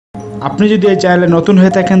আপনি যদি এই চ্যানেলে নতুন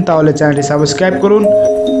হয়ে থাকেন তাহলে চ্যানেলটি সাবস্ক্রাইব করুন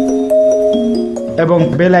এবং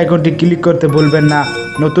বেল আইকনটি ক্লিক করতে ভুলবেন না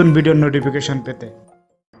নতুন ভিডিওর নোটিফিকেশন পেতে।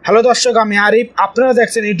 হ্যালো দর্শক, আমি আরিফ, আপনারা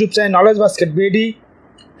দেখছেন ইউটিউব চ্যানেল নলেজ বাস্কেটবড।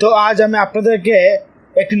 তো আজ আমি আপনাদেরকে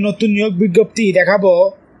একটি নতুন নিয়োগ বিজ্ঞপ্তি দেখাবো,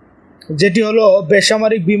 যেটি হলো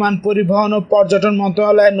বেসামরিক বিমান পরিবহন ও পর্যটন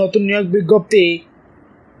মন্ত্রণালয়ের নতুন নিয়োগ বিজ্ঞপ্তি।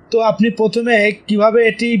 তো আপনি প্রথমে কিভাবে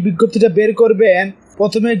এটি বিজ্ঞপ্তিটা বের করবেন,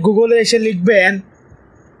 প্রথমে গুগলে এসে লিখবেন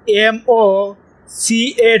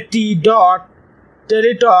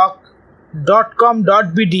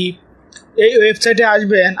mocat.teletalk.com.bd। এই ওয়েবসাইটে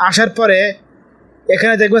আসবেন, আসার পরে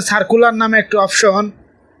এখানে দেখবেন সার্কুলার নামে একটি অপশন,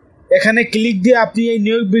 এখানে ক্লিক দিয়ে আপনি এই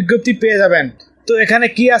নিয়োগ বিজ্ঞপ্তি পেয়ে যাবেন। তো এখানে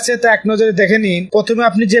কি আছে তা এক নজরে দেখে নিন। প্রথমে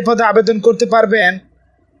আপনি যে পদে আবেদন করতে পারবেন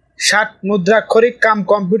 60 মুদ্রাক্ষরিক কাম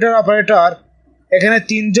কম্পিউটার অপারেটর, এখানে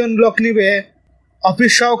 3 জন লোক নিবে।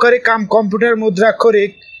 অফিস সহকারী কাম কম্পিউটার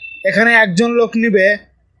মুদ্রাক্ষরিক, এখানে 1 জন লোক নিবে।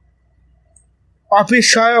 অফিস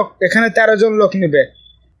সহায়ক, এখানে 13 জন লোক নিবে।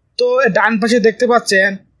 তো ডান পাশে দেখতে পাচ্ছেন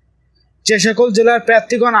যে সকল জেলার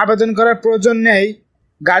প্রার্থীগণ আবেদন করার প্রয়োজন নেই: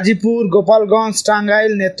 গাজীপুর, গোপালগঞ্জ,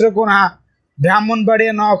 টাঙ্গাইল, নেত্রকোনা,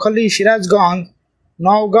 ব্রাহ্মণবাড়িয়া, নোয়াখালী, সিরাজগঞ্জ,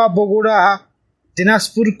 নওগাঁ, বগুড়া,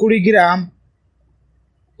 দিনাজপুর, কুড়িগ্রাম,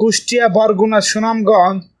 কুষ্টিয়া, বরগুনা,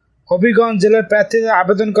 সুনামগঞ্জ, হবিগঞ্জ জেলার প্রার্থীদের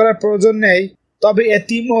আবেদন করার প্রয়োজন নেই। তবে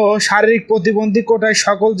এতিম ও শারীরিক প্রতিবন্ধী কোটায়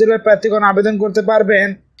সকল জেলার প্রার্থীগণ আবেদন করতে পারবেন।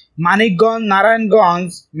 মানিকগঞ্জ, নারায়ণগঞ্জ,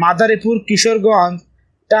 মাদারীপুর, কিশোরগঞ্জ,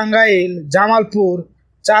 টাঙ্গাইল, জামালপুর,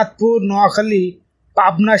 চাঁদপুর, নোয়াখালী,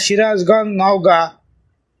 পাবনা, সিরাজগঞ্জ, নওগাঁ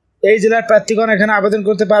এই জেলার প্রার্থীগণ এখানে আবেদন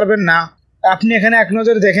করতে পারবেন না। আপনি এখানে এক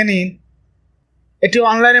নজরে দেখে নিন। এটি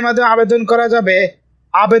অনলাইনের মাধ্যমে আবেদন করা যাবে।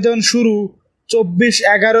 আবেদন শুরু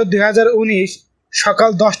 24/11/2019 সকাল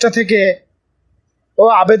 10টা থেকে ও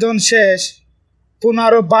আবেদন শেষ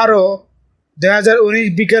 15/12/2019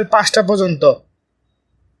 বিকেল 5টা পর্যন্ত।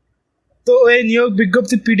 তো এই নিয়োগ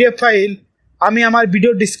বিজ্ঞপ্তি PDF ফাইল আমি আমার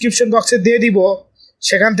ভিডিও ডিসক্রিপশন বক্সে দিয়ে দিব,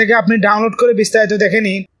 সেখান থেকে আপনি ডাউনলোড করে বিস্তারিত দেখে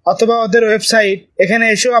নিন, অথবা ওদের ওয়েবসাইট এখানে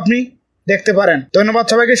এসেও আপনি দেখতে পারেন। ধন্যবাদ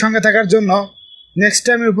সবাইকে সঙ্গে থাকার জন্য। নেক্সট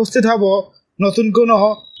টাইম উপস্থিত হব নতুন কোনো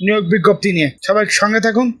নিয়োগ বিজ্ঞপ্তি নিয়ে। সবাই সঙ্গে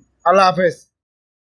থাকুন। আল্লাহ হাফেজ।